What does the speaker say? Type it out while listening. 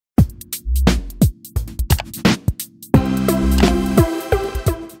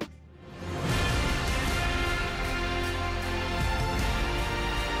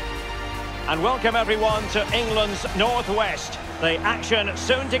and welcome everyone to England's Northwest. The action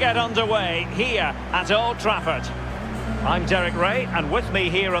soon to get underway here at Old Trafford. I'm Derek Ray, and with me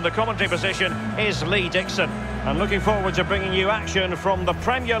here on the commentary position is Lee Dixon. And looking forward to bringing you action from the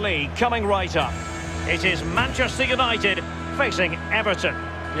Premier League coming right up. It is Manchester United facing Everton.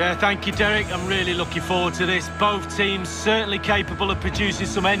 Yeah, thank you, Derek. I'm really looking forward to this. Both teams certainly capable of producing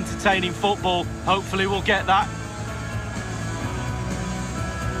some entertaining football. Hopefully we'll get that.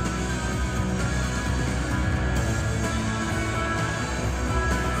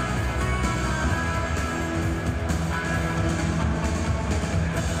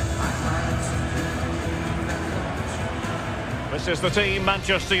 This is the team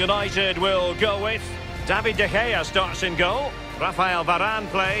Manchester United will go with. David De Gea starts in goal. Rafael Varane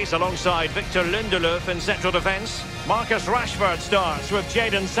plays alongside Victor Lindelöf in central defence. Marcus Rashford starts with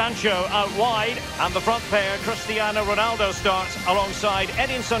Jadon Sancho out wide. And the front pair, Cristiano Ronaldo, starts alongside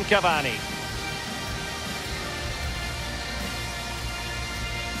Edinson Cavani.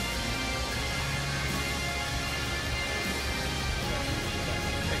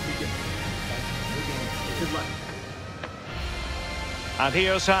 And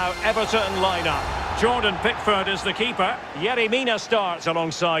here's how Everton line up. Jordan Pickford is the keeper. Yerry Mina starts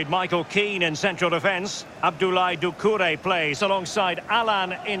alongside Michael Keane in central defence. Abdoulaye Doucouré plays alongside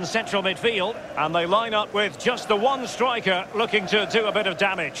Alan in central midfield. And they line up with just the one striker looking to do a bit of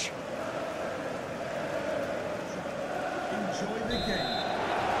damage. Enjoy the game.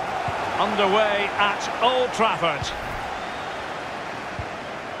 Underway at Old Trafford.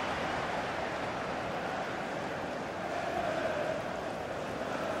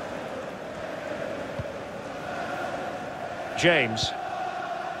 James.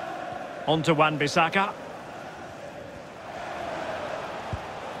 On to Wan-Bissaka.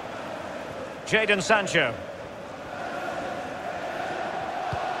 Jadon Sancho.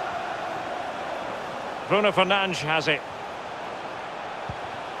 Bruno Fernandes has it.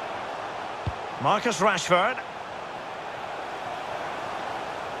 Marcus Rashford.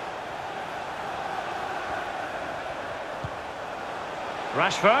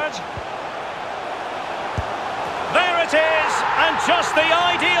 Rashford. There it is, and just the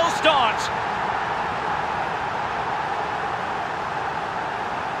ideal start.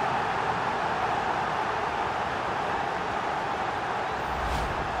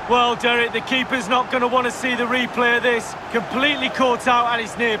 Well, Derek, the keeper's not going to want to see the replay of this. Completely caught out at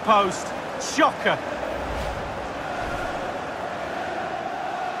his near post. Shocker.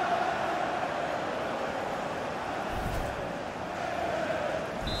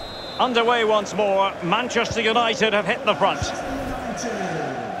 Underway once more. Manchester United have hit the front. Manchester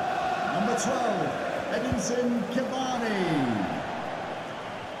United. Number 12, Edinson Cavani.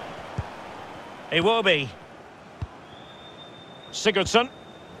 Iwobi. Sigurdsson.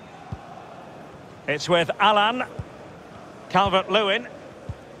 It's with Alan. Calvert-Lewin.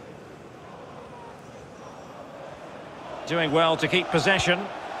 Doing well to keep possession.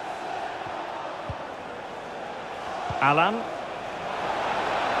 Alan.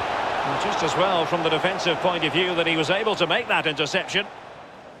 And just as well from the defensive point of view that he was able to make that interception.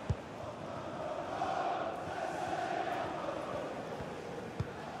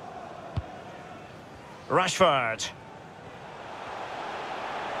 Rashford.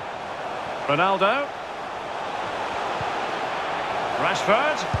 Ronaldo.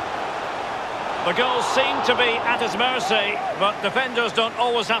 Rashford. The goals seem to be at his mercy, but defenders don't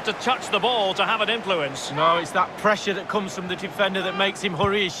always have to touch the ball to have an influence. No, it's that pressure that comes from the defender that makes him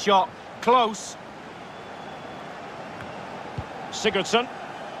hurry his shot. Close. Sigurdsson.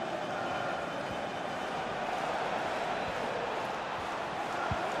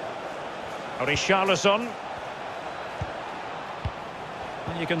 Richarlison.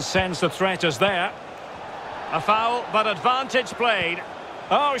 And you can sense the threat is there. A foul, but advantage played.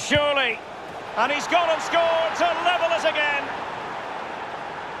 Oh, surely. And he's gone and scored to level it again.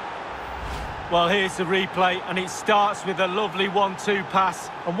 Well, here's the replay, and it starts with a lovely 1-2 pass.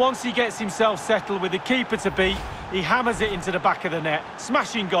 And once he gets himself settled with the keeper to beat, he hammers it into the back of the net.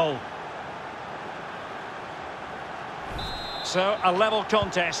 Smashing goal. So, a level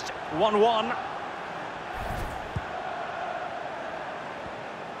contest, 1-1.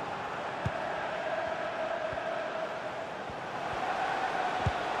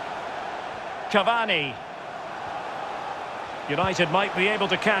 Cavani. United might be able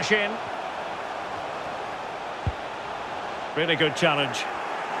to cash in. Really good challenge.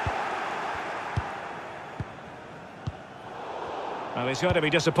 Well, he's going to be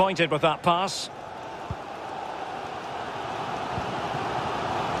disappointed with that pass.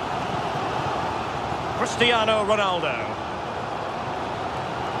 Cristiano Ronaldo.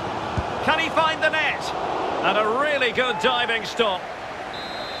 Can he find the net? And a really good diving stop.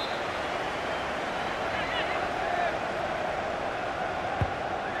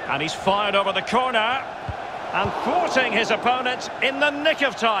 And he's fired over the corner. And thwarting his opponent in the nick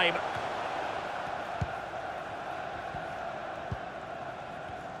of time.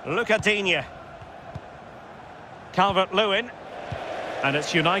 Lucadinha. Calvert-Lewin. And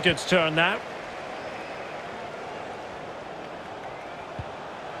it's United's turn now.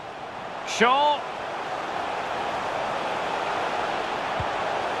 Shaw.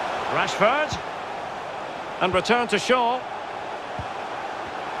 Rashford. And return to Shaw.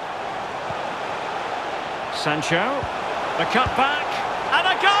 Sancho. The cutback. And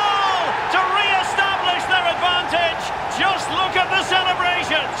a goal to re-establish their advantage. Just look at the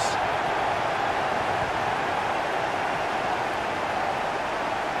celebrations.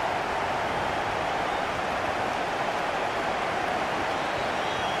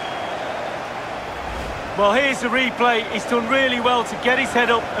 Well, here's the replay. He's done really well to get his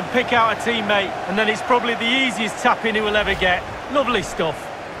head up and pick out a teammate, and then it's probably the easiest tap-in he will ever get. Lovely stuff.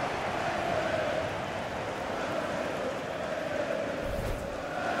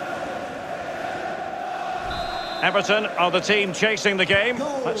 Everton are the team chasing the game.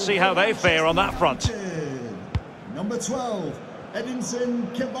 Let's see how they fare on that front. Number 12, Edinson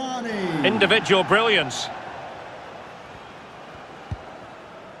Cavani. Individual brilliance.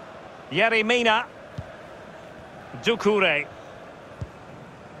 Yerry Mina. Doucouré.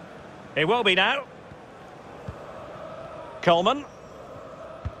 It will be now. Coleman.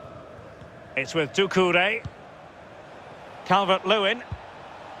 It's with Doucouré. Calvert-Lewin.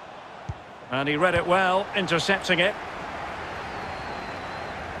 And he read it well, intercepting it.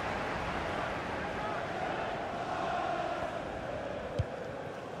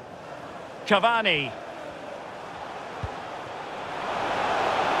 Cavani.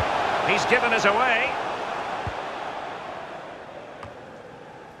 He's given us away.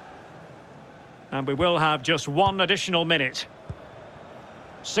 And we will have just one additional minute.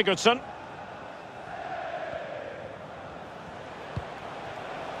 Sigurdsson.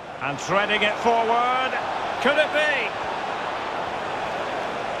 And threading it forward. Could it be?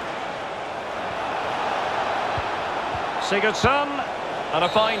 Sigurdsson. And a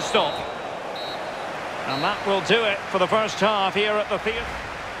fine stop. And that will do it for the first half here at the theatre.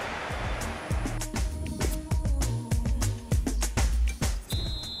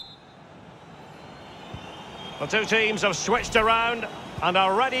 The two teams have switched around and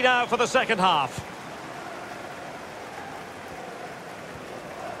are ready now for the second half.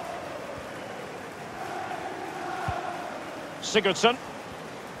 Sigurdsson.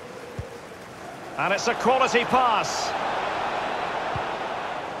 And it's a quality pass.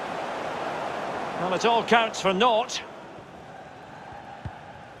 Well, it all counts for naught.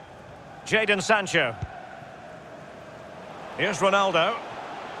 Jadon Sancho. Here's Ronaldo.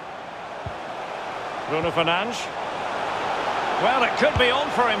 Bruno Fernandes. Well, it could be on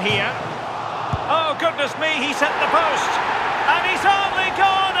for him here. Oh, goodness me, he set the post. And he's only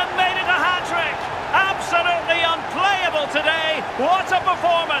gone and made it a hat-trick. Absolutely unplayable today. What a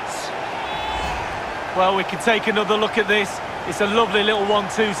performance. Well, we can take another look at this. It's a lovely little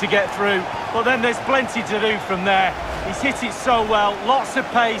 1-2 to get through. But then there's plenty to do from there. He's hit it so well. Lots of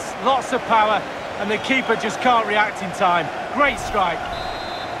pace, lots of power. And the keeper just can't react in time. Great strike.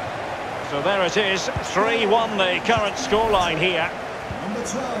 So there it is, 3-1 the current scoreline here. Number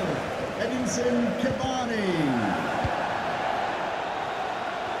 12, Edinson Cavani.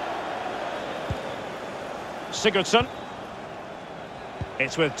 Sigurdsson.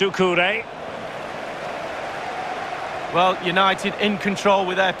 It's with Doucouré. Well, United in control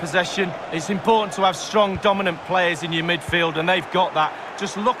with their possession. It's important to have strong, dominant players in your midfield, and they've got that.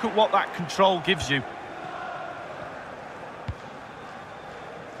 Just look at what that control gives you.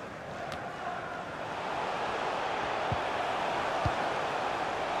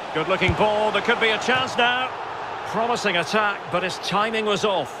 Good-looking ball, there could be a chance now. Promising attack, but his timing was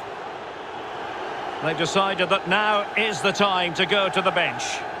off. They've decided that now is the time to go to the bench.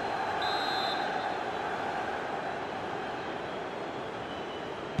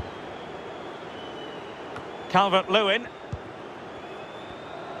 Calvert-Lewin.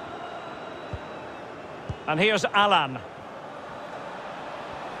 And here's Alan.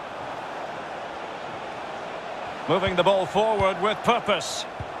 Moving the ball forward with purpose.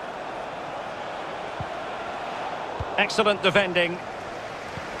 Excellent defending.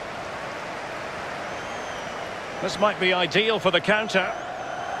 This might be ideal for the counter.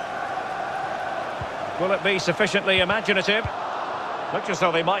 Will it be sufficiently imaginative? Looks as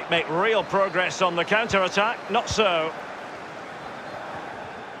though they might make real progress on the counter-attack. Not so.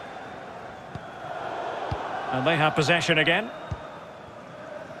 And they have possession again.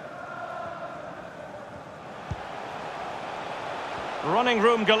 Running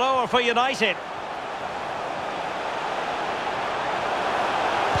room galore for United.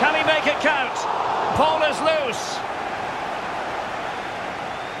 Can he make it count? Ball is loose.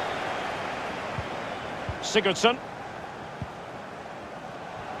 Sigurdsson.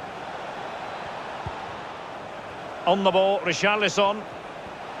 On the ball, Richarlison.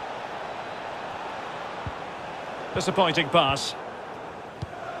 Disappointing pass.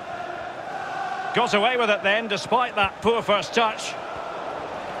 Got away with it then, despite that poor first touch.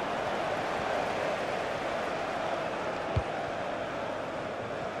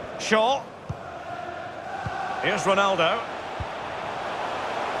 Shaw. Here's Ronaldo.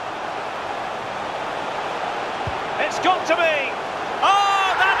 It's got to be. Oh,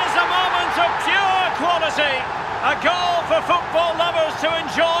 that is a moment of pure quality. A goal for football lovers to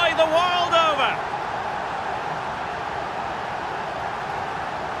enjoy the world over.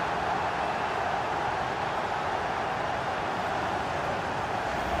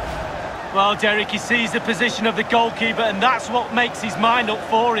 Well, Derek, he sees the position of the goalkeeper, and that's what makes his mind up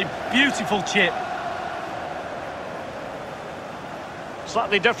for him. Beautiful chip.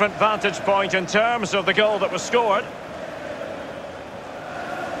 Slightly different vantage point in terms of the goal that was scored.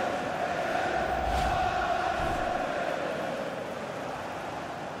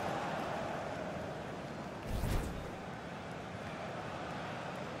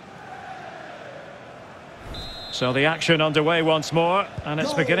 So the action underway once more, and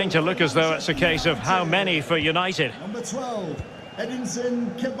it's beginning to look as though it's a case of how many for United. Number 12,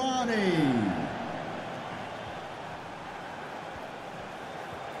 Edinson Cavani.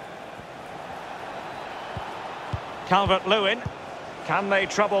 Calvert-Lewin. Can they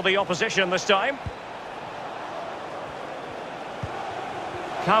trouble the opposition this time?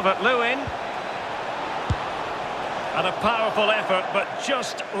 Calvert-Lewin. And a powerful effort, but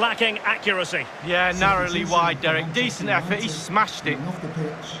just lacking accuracy. Yeah, narrowly wide, Derek. Decent effort, he smashed it. Off the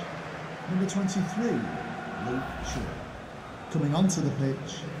pitch, number 23, Luke Shaw. Coming onto the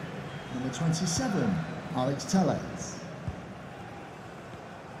pitch, number 27, Alex Tellez.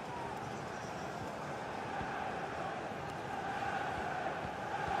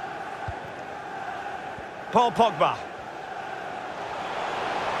 Paul Pogba.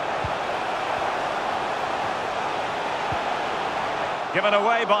 Given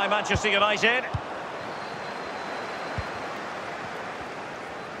away by Manchester United.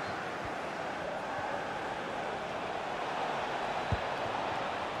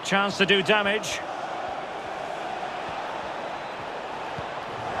 Chance to do damage.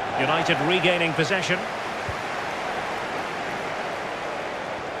 United regaining possession.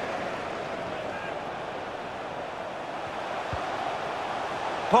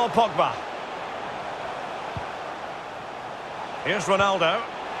 Paul Pogba. Here's Ronaldo.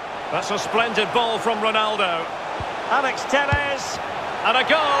 That's a splendid ball from Ronaldo. Alex Tellez. And a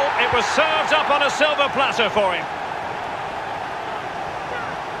goal. It was served up on a silver platter for him.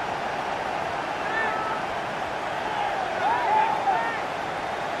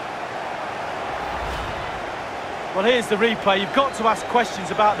 Well, here's the replay. You've got to ask questions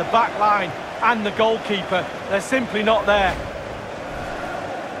about the back line and the goalkeeper. They're simply not there.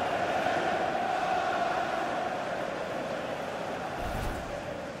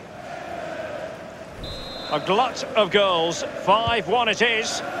 A glut of goals, 5-1 it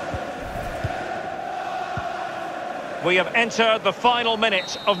is. We have entered the final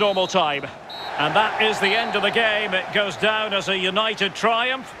minute of normal time. And that is the end of the game. It goes down as a United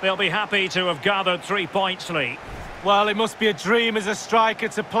triumph. They'll be happy to have gathered 3 points, Lee. Well, it must be a dream as a striker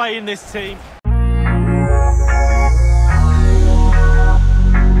to play in this team.